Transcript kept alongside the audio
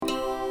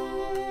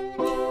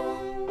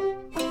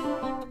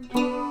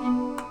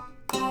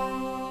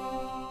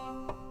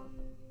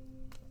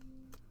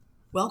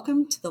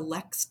Welcome to the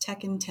Lex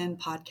Tech in 10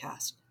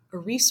 podcast, a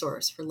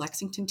resource for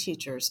Lexington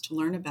teachers to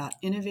learn about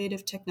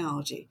innovative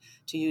technology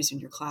to use in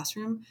your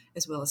classroom,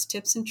 as well as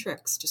tips and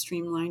tricks to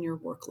streamline your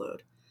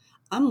workload.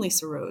 I'm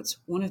Lisa Rhodes,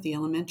 one of the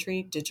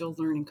elementary digital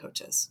learning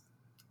coaches.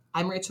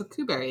 I'm Rachel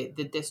Kuberry,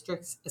 the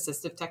district's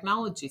assistive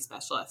technology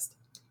specialist.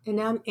 And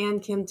I'm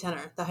Ann Kim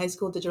Tenner, the high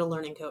school digital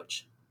learning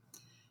coach.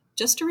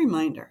 Just a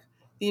reminder,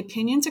 the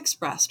opinions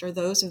expressed are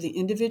those of the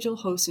individual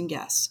hosts and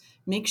guests.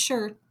 Make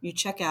sure you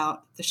check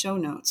out the show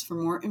notes for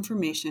more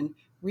information,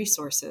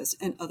 resources,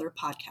 and other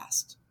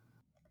podcasts.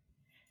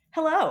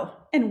 Hello,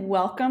 and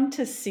welcome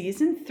to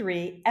Season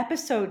 3,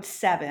 Episode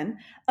 7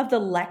 of the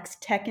Lex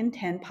Tech in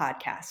 10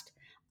 podcast.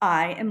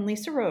 I am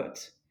Lisa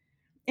Rhodes.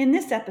 In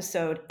this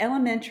episode,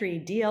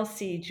 elementary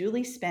DLC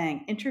Julie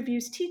Spang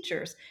interviews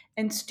teachers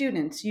and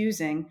students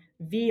using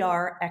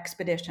VR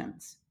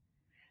Expeditions.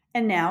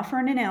 And now for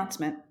an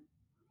announcement.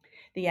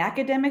 The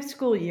academic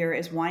school year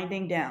is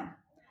winding down.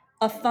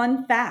 A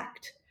fun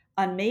fact,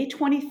 on May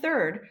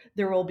 23rd,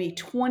 there will be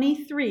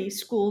 23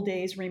 school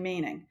days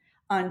remaining.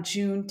 On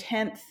June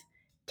 10th,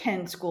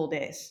 10 school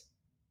days.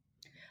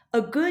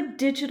 A good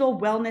digital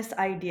wellness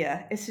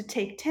idea is to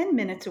take 10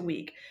 minutes a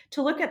week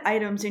to look at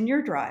items in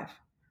your drive.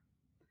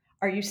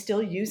 Are you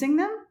still using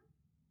them?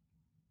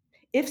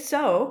 If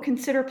so,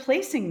 consider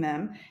placing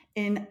them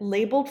in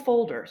labeled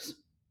folders.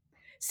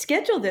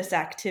 Schedule this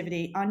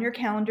activity on your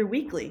calendar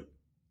weekly.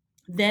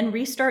 Then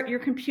restart your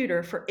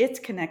computer for its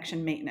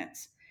connection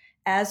maintenance.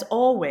 As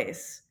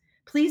always,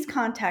 please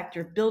contact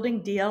your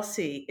building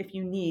DLC if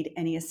you need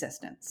any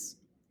assistance.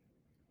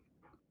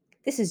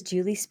 This is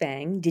Julie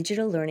Spang,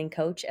 digital learning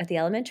coach at the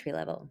elementary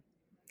level.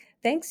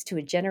 Thanks to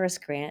a generous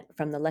grant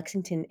from the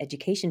Lexington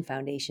Education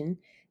Foundation,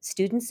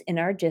 students in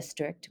our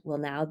district will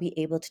now be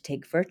able to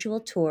take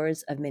virtual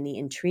tours of many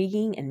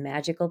intriguing and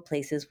magical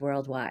places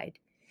worldwide.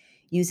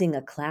 Using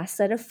a class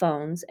set of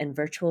phones and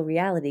virtual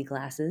reality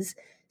glasses,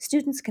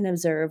 students can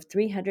observe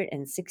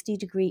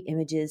 360-degree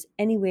images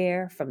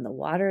anywhere from the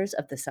waters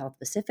of the South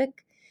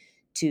Pacific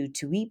to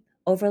Tuip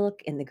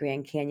Overlook in the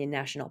Grand Canyon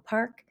National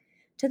Park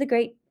to the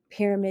Great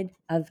Pyramid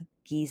of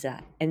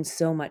Giza, and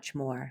so much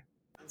more.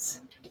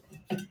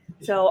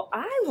 So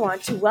I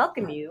want to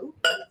welcome you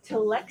to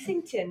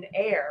Lexington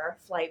Air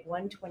Flight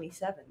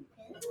 127.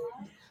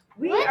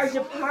 We are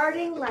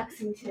departing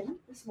Lexington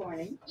this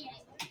morning,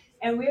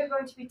 and we are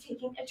going to be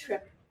taking a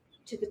trip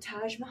to the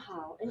Taj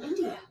Mahal in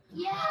India.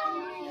 Yay!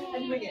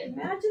 Everybody can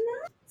imagine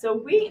that? So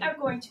we are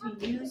going to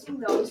be using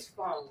those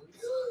phones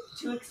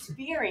to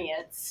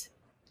experience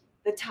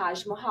the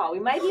Taj Mahal. We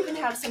might even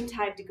have some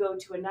time to go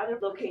to another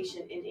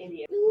location in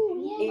India.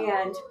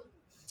 And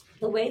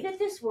the way that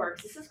this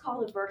works, this is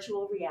called a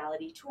virtual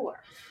reality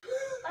tour.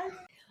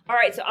 All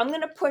right, so I'm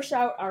going to push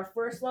out our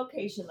first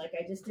location like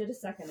I just did a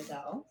second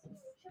ago.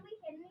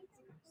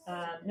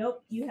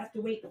 Nope, you have to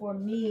wait for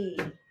me.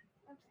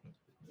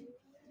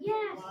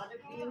 Yes.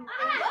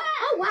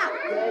 Oh, wow.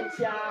 Good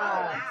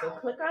job. So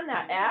click on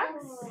that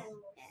X.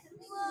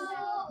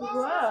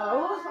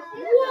 Whoa.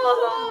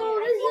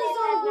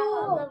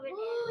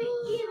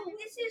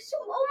 This is so.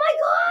 Oh my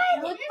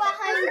God! Look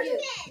behind you.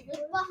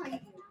 Look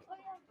behind you.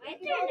 Right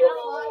there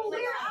now.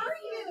 Where are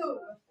you?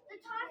 The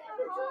Taj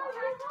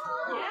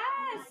Mahal.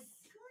 Yes.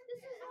 This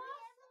is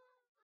awesome.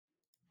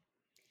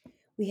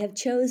 We have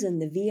chosen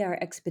the VR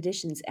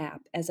Expeditions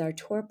app as our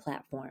tour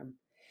platform.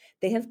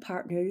 They have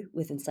partnered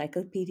with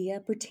Encyclopedia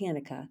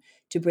Britannica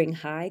to bring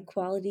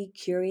high-quality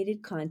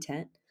curated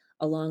content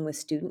along with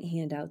student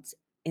handouts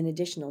and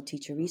additional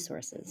teacher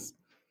resources.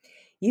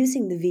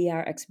 Using the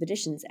VR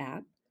Expeditions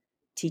app,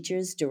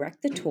 teachers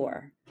direct the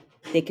tour.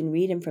 They can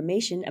read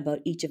information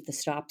about each of the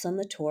stops on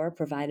the tour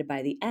provided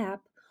by the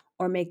app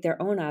or make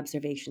their own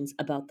observations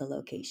about the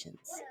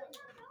locations.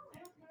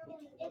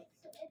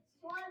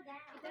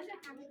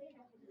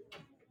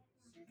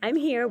 I'm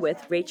here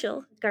with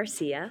Rachel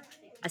Garcia,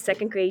 a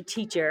second grade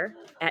teacher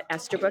at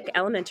Esterbrook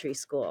Elementary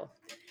School.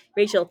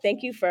 Rachel,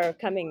 thank you for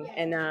coming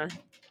and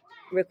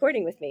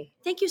recording with me.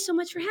 Thank you so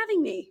much for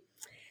having me.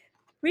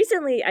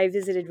 Recently, I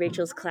visited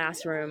Rachel's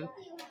classroom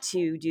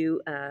to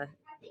do an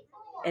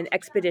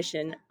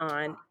expedition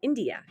on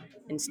India,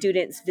 and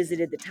students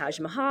visited the Taj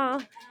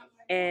Mahal,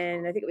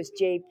 and I think it was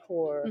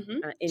Jaipur,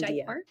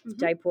 India. Jaipur.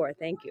 Jaipur,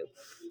 thank you.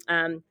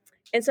 And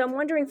so I'm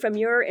wondering, from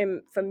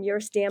your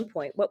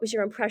standpoint, what was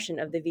your impression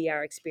of the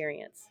VR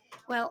experience?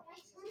 Well,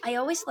 I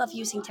always love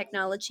using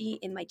technology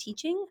in my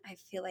teaching. I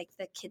feel like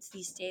the kids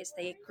these days,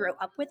 they grow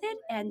up with it.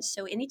 And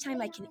so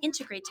anytime I can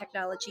integrate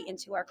technology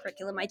into our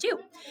curriculum, I do.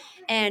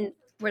 And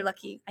we're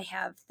lucky I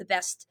have the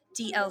best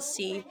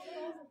DLC,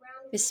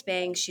 Miss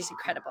Spang. She's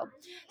incredible.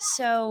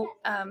 So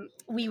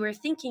we were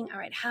thinking, all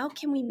right, how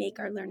can we make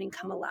our learning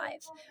come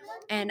alive?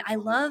 And I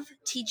love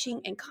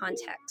teaching in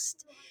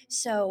context.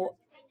 So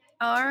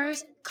our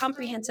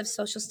comprehensive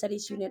social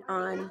studies unit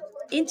on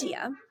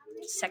India,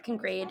 second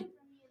grade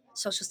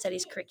social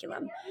studies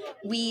curriculum,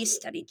 we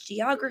studied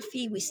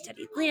geography, we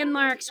studied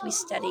landmarks, we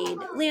studied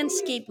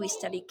landscape, we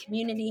studied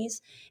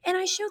communities, and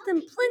I showed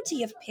them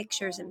plenty of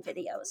pictures and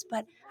videos,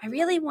 but I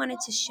really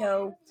wanted to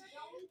show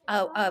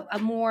a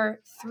more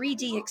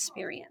 3D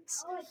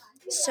experience.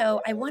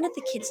 So I wanted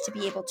the kids to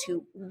be able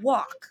to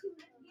walk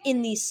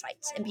in these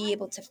sites and be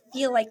able to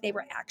feel like they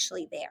were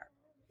actually there.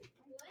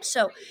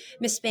 So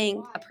Miss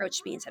Spang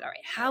approached me and said, all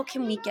right, how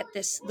can we get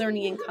this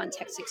learning in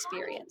context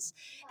experience?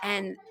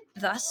 And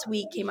thus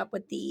we came up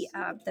with the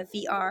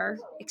VR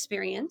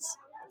experience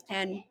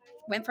and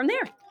went from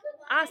there.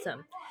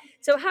 Awesome.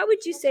 So how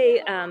would you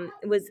say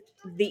was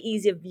the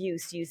ease of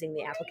use using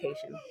the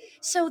application?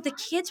 So the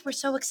kids were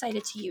so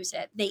excited to use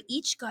it. They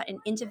each got an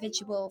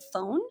individual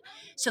phone,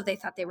 so they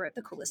thought they were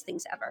the coolest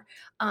things ever.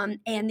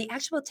 And the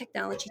actual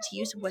technology to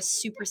use was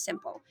super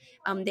simple.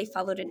 They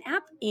followed an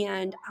app,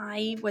 and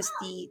I was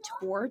the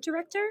tour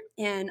director,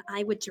 and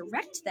I would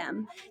direct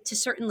them to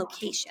certain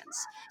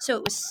locations. So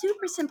it was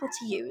super simple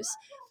to use.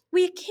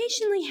 We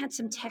occasionally had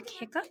some tech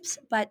hiccups,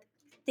 but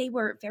they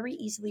were very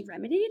easily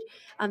remedied,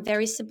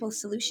 very simple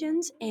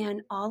solutions,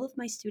 and all of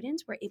my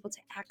students were able to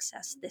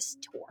access this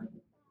tour.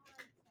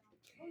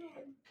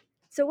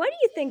 So why do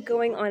you think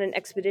going on an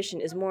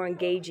expedition is more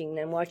engaging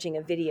than watching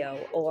a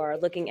video or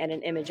looking at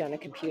an image on a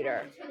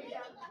computer?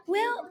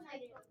 Well,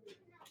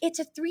 it's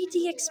a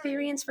 3D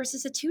experience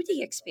versus a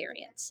 2D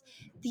experience.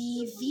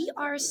 The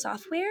VR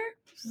software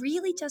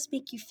really does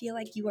make you feel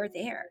like you are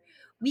there.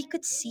 We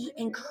could see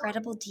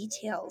incredible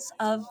details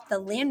of the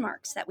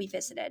landmarks that we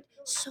visited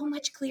so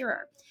much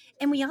clearer.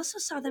 And we also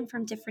saw them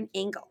from different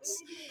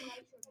angles.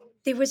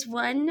 There was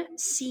one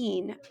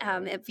scene,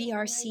 a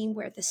VR scene,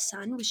 where the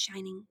sun was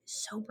shining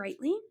so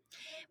brightly.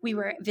 We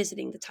were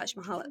visiting the Taj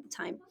Mahal at the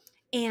time.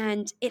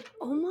 And it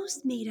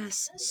almost made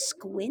us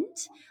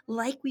squint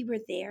like we were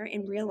there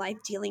in real life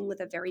dealing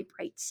with a very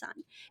bright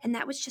sun. And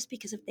that was just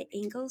because of the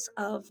angles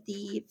of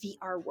the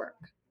VR work.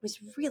 It was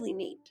really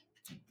neat.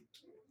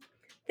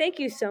 Thank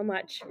you so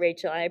much,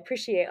 Rachel. I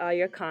appreciate all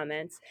your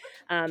comments.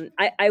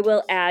 I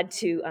will add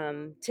to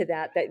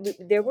that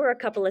there were a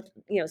couple of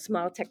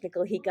small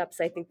technical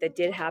hiccups I think that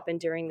did happen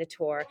during the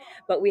tour,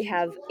 but we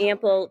have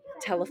ample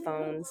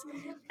telephones,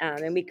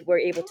 and we were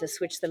able to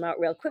switch them out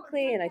real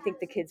quickly, and I think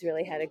the kids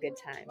really had a good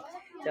time.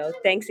 So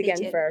thanks They again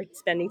did. for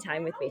spending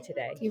time with me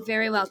today. You're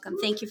very welcome.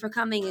 Thank you for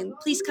coming, and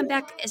please come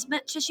back as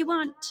much as you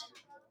want.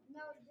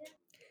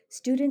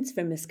 Students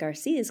from Ms.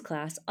 Garcia's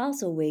class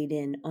also weighed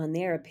in on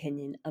their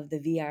opinion of the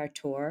VR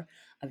tour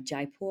of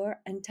Jaipur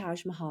and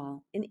Taj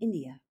Mahal in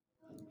India.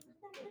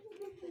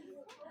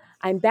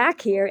 I'm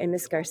back here in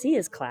Ms.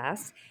 Garcia's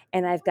class,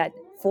 and I've got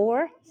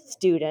 4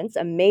 students,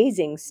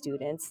 amazing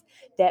students,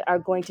 that are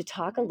going to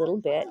talk a little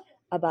bit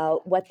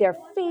about what their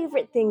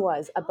favorite thing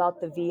was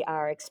about the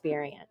VR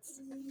experience.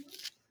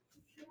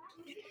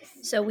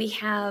 So we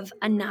have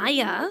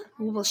Anaya,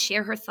 who will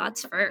share her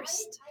thoughts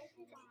first.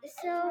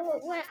 So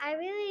what I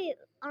really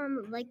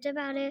liked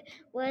about it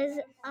was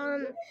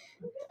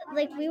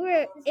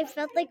it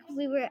felt like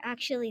we were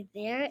actually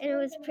there, and it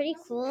was pretty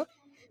cool.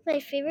 My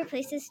favorite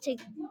places to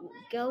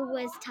go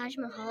was Taj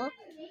Mahal.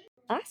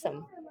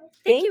 Awesome.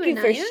 Thank Thank you, you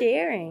for Anaya.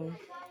 sharing.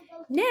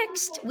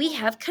 Next, we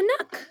have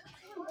Canuck.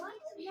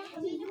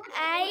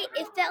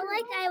 It felt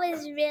like I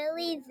was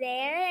really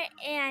there,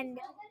 and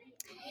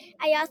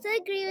I also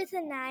agree with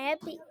Anaya.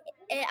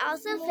 It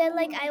also felt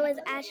like I was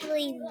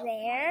actually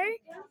there,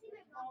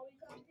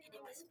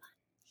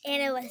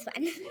 and it was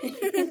fun.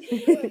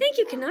 Thank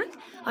you, Canuck.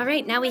 All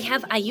right, now we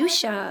have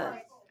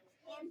Ayusha.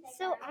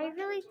 So I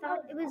really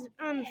thought it was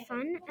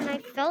fun, and I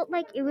felt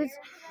like it was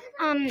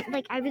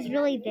like I was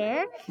really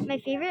there. My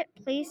favorite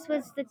place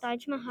was the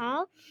Taj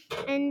Mahal,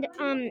 and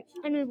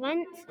we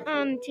went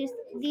to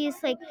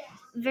these like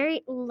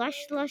very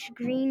lush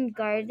green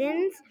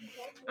gardens,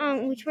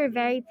 which were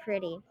very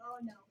pretty.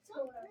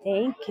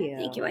 Thank you.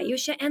 Thank you,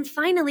 Ayusha. And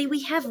finally,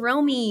 we have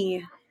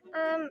Romy.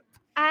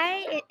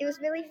 It was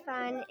really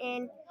fun,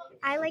 and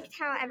I liked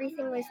how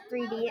everything was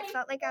 3D. It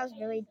felt like I was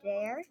really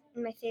there,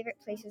 and my favorite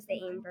place was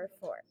the Amber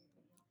Fort.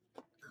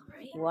 All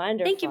right.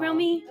 Wonderful. Thank you,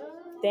 Romy.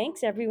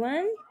 Thanks,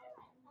 everyone.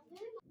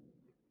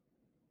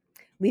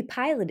 We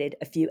piloted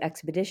a few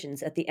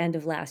expeditions at the end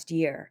of last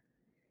year.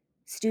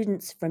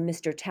 Students from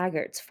Mr.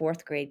 Taggart's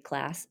 4th grade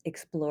class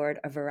explored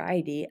a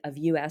variety of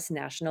U.S.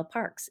 national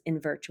parks in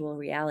virtual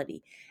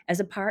reality as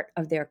a part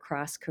of their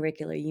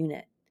cross-curricular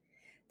unit.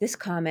 This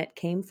comment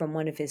came from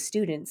one of his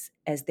students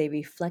as they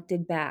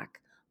reflected back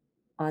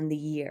on the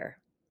year.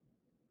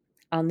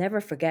 I'll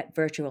never forget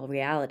virtual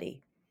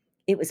reality.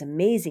 It was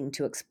amazing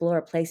to explore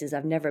places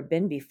I've never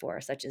been before,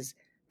 such as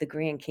the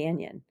Grand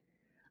Canyon.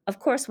 Of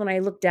course, when I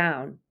looked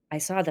down, I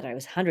saw that I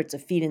was hundreds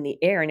of feet in the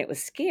air, and it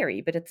was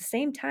scary, but at the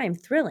same time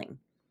thrilling.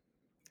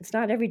 It's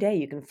not every day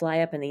you can fly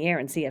up in the air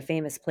and see a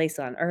famous place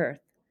on Earth.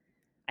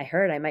 I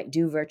heard I might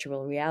do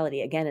virtual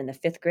reality again in the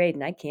 5th grade,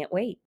 and I can't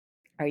wait.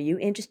 Are you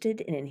interested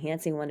in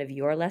enhancing one of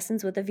your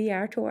lessons with a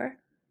VR tour?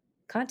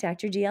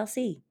 Contact your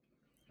GLC.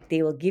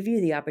 They will give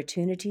you the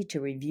opportunity to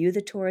review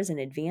the tours in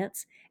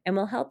advance and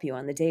will help you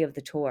on the day of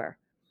the tour.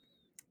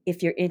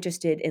 If you're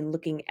interested in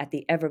looking at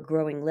the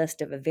ever-growing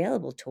list of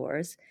available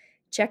tours,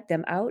 check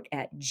them out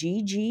at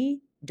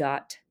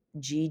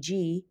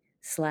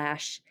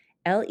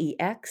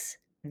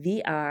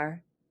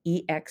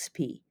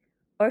gg.gg/LEXVREXP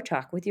or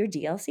talk with your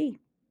DLC.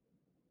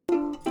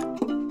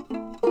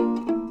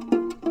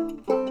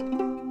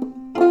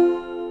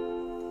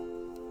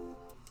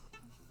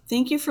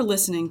 Thank you for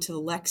listening to the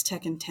Lex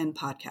Tech in 10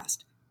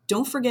 podcast.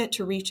 Don't forget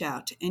to reach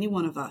out to any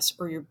one of us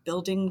or your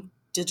building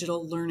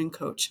digital learning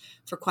coach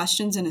for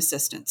questions and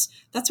assistance.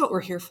 That's what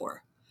we're here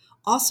for.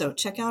 Also,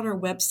 check out our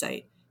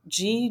website,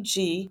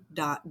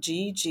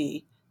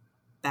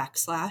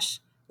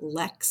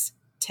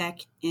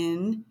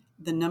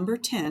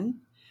 gg.gg/LexTechIn10,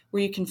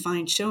 where you can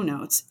find show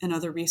notes and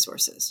other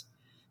resources.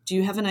 Do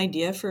you have an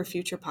idea for a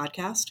future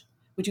podcast?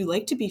 Would you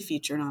like to be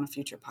featured on a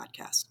future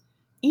podcast?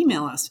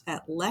 Email us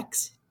at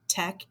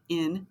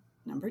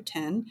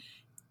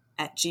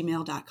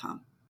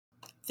lextechin10@gmail.com.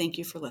 Thank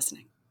you for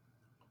listening.